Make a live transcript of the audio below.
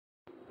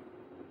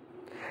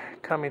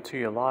Coming to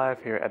you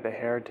live here at the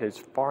Heritage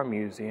Farm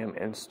Museum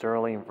in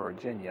Sterling,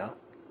 Virginia.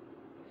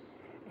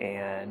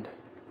 And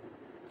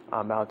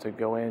I'm about to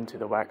go into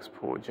the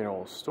Waxpool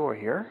General Store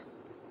here.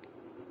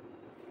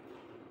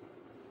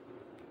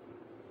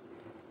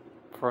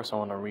 First I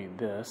want to read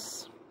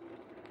this.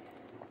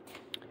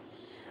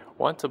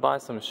 Want to buy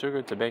some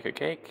sugar to bake a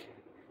cake?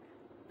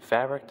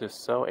 Fabric to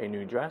sew a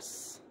new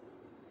dress?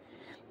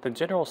 The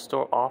general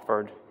store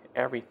offered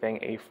everything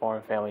a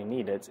farm family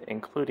needed,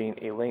 including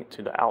a link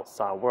to the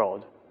outside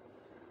world,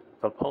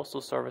 the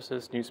postal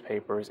services,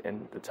 newspapers,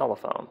 and the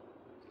telephone.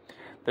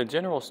 The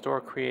general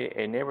store created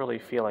a neighborly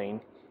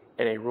feeling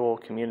in a rural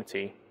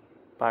community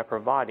by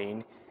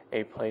providing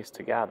a place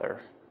to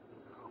gather.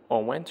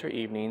 On winter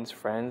evenings,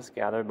 friends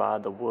gathered by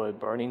the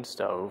wood-burning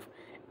stove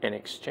and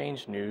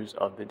exchanged news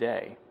of the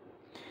day.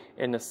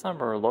 In the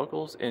summer,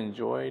 locals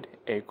enjoyed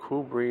a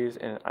cool breeze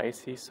and an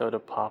icy soda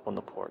pop on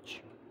the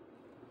porch.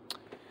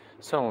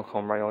 So I'm going to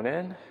come right on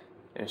in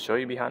and show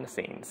you behind the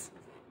scenes.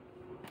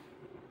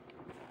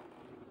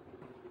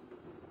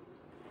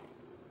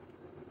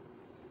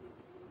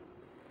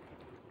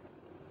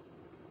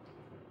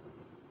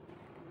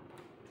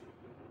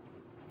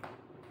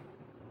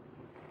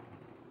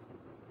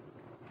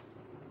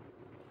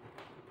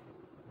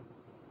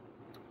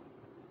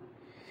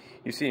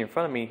 You see in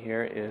front of me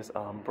here is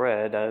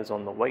bread that is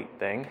on the weight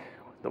thing,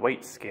 the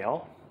weight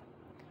scale.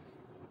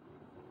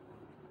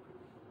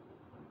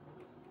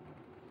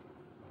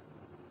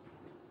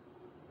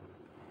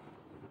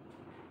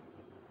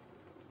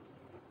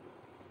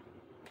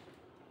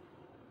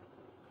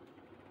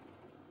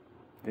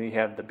 Then you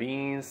have the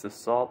beans, the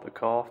salt, the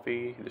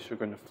coffee, the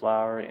sugar and the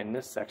flour in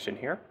this section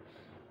here.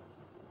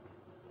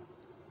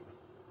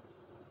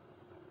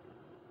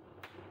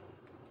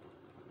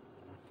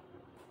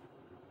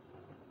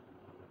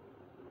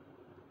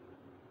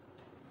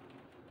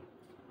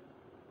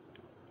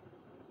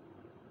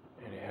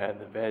 And you have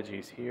the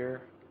veggies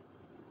here.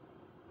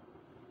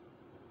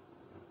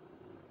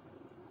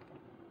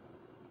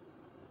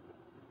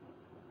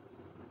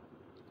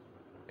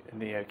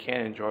 And the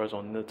canning jars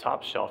on the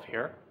top shelf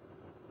here.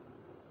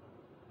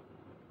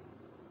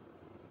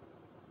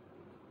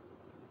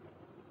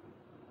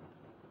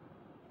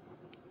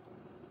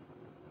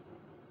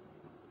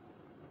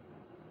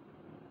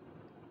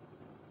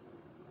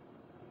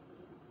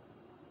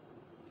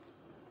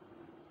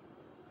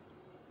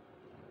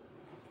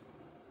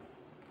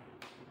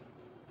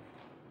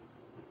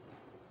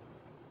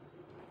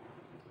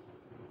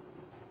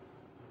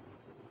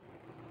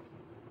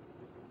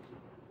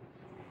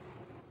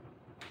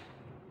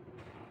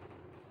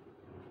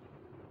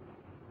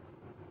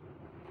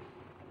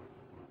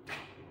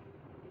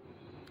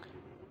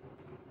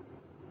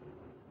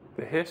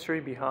 The history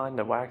behind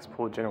the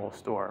Waxpool General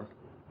Store.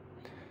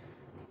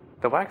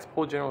 The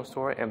Waxpool General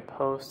Store and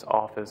Post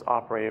Office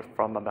operated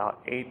from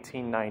about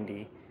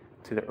 1890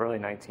 to the early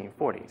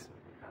 1940s,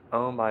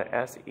 owned by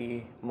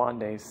S.E.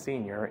 Monday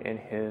Sr. and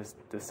his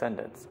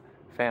descendants.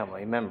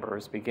 Family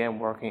members began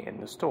working in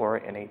the store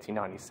in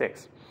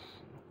 1896.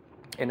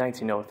 In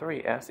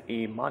 1903,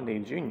 S.E. Monday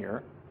Jr.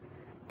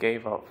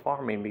 gave up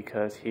farming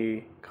because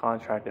he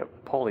contracted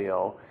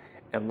polio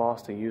and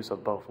lost the use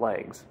of both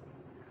legs.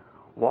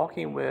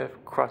 Walking with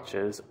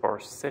crutches or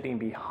sitting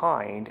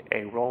behind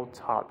a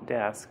roll-top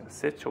desk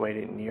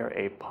situated near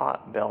a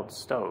pot-belled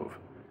stove,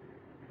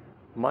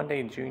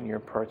 Monday Jr.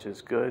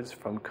 purchased goods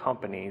from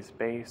companies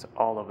based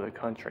all over the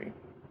country.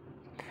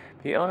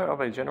 The owner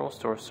of a general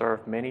store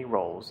served many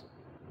roles.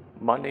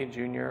 Monday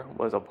Jr.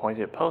 was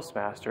appointed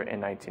postmaster in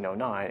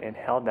 1909 and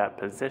held that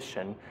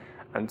position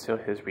until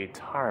his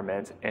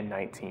retirement in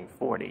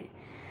 1940,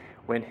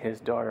 when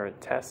his daughter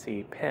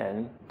Tessie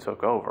Penn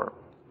took over.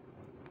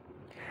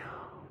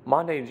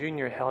 Monday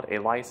Jr. held a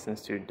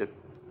license to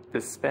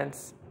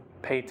dispense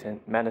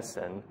patent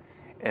medicine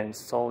and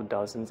sold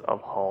dozens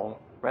of home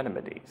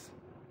remedies.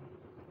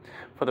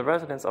 For the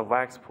residents of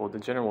Waxpool, the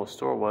general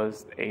store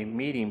was a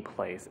meeting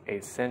place, a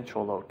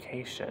central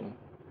location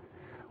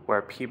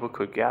where people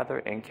could gather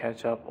and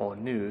catch up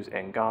on news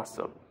and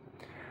gossip.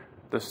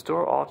 The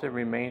store often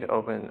remained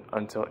open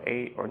until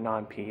 8 or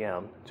 9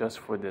 p.m. just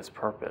for this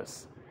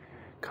purpose.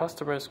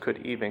 Customers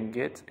could even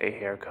get a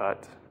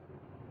haircut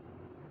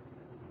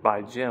by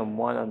Jim,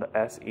 one of the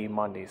S.E.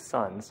 Monday's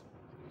sons.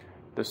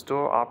 The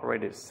store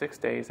operated 6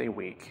 days a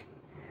week,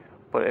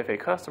 but if a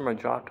customer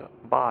dropped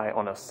by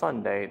on a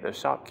Sunday, the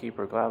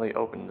shopkeeper gladly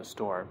opened the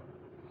store.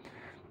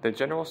 The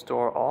general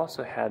store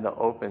also had the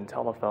open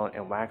telephone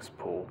in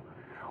Waxpool.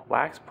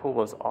 Waxpool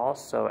was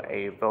also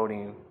a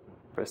voting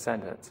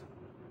precinct.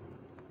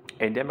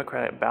 A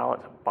Democratic ballot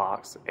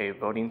box, a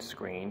voting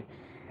screen,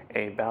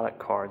 a ballot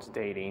cards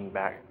dating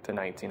back to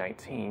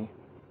 1919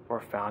 were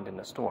found in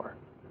the store.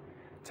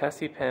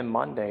 Tessie Penn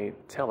Monday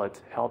Tillett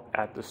helped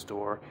at the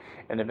store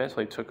and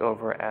eventually took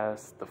over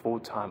as the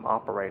full-time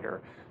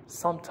operator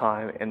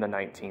sometime in the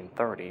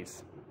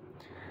 1930s.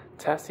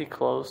 Tessie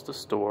closed the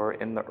store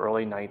in the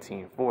early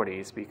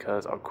 1940s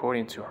because,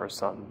 according to her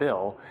son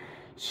Bill,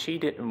 she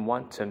didn't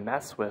want to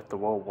mess with the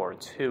World War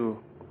II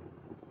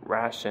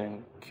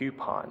ration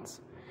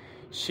coupons.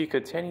 She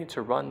continued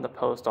to run the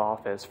post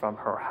office from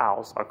her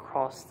house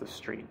across the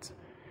street.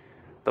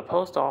 The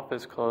post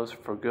office closed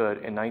for good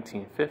in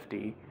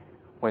 1950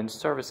 when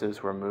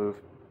services were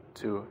moved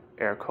to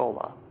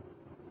Arcola.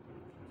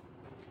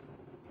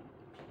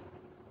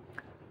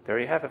 There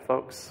you have it,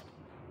 folks.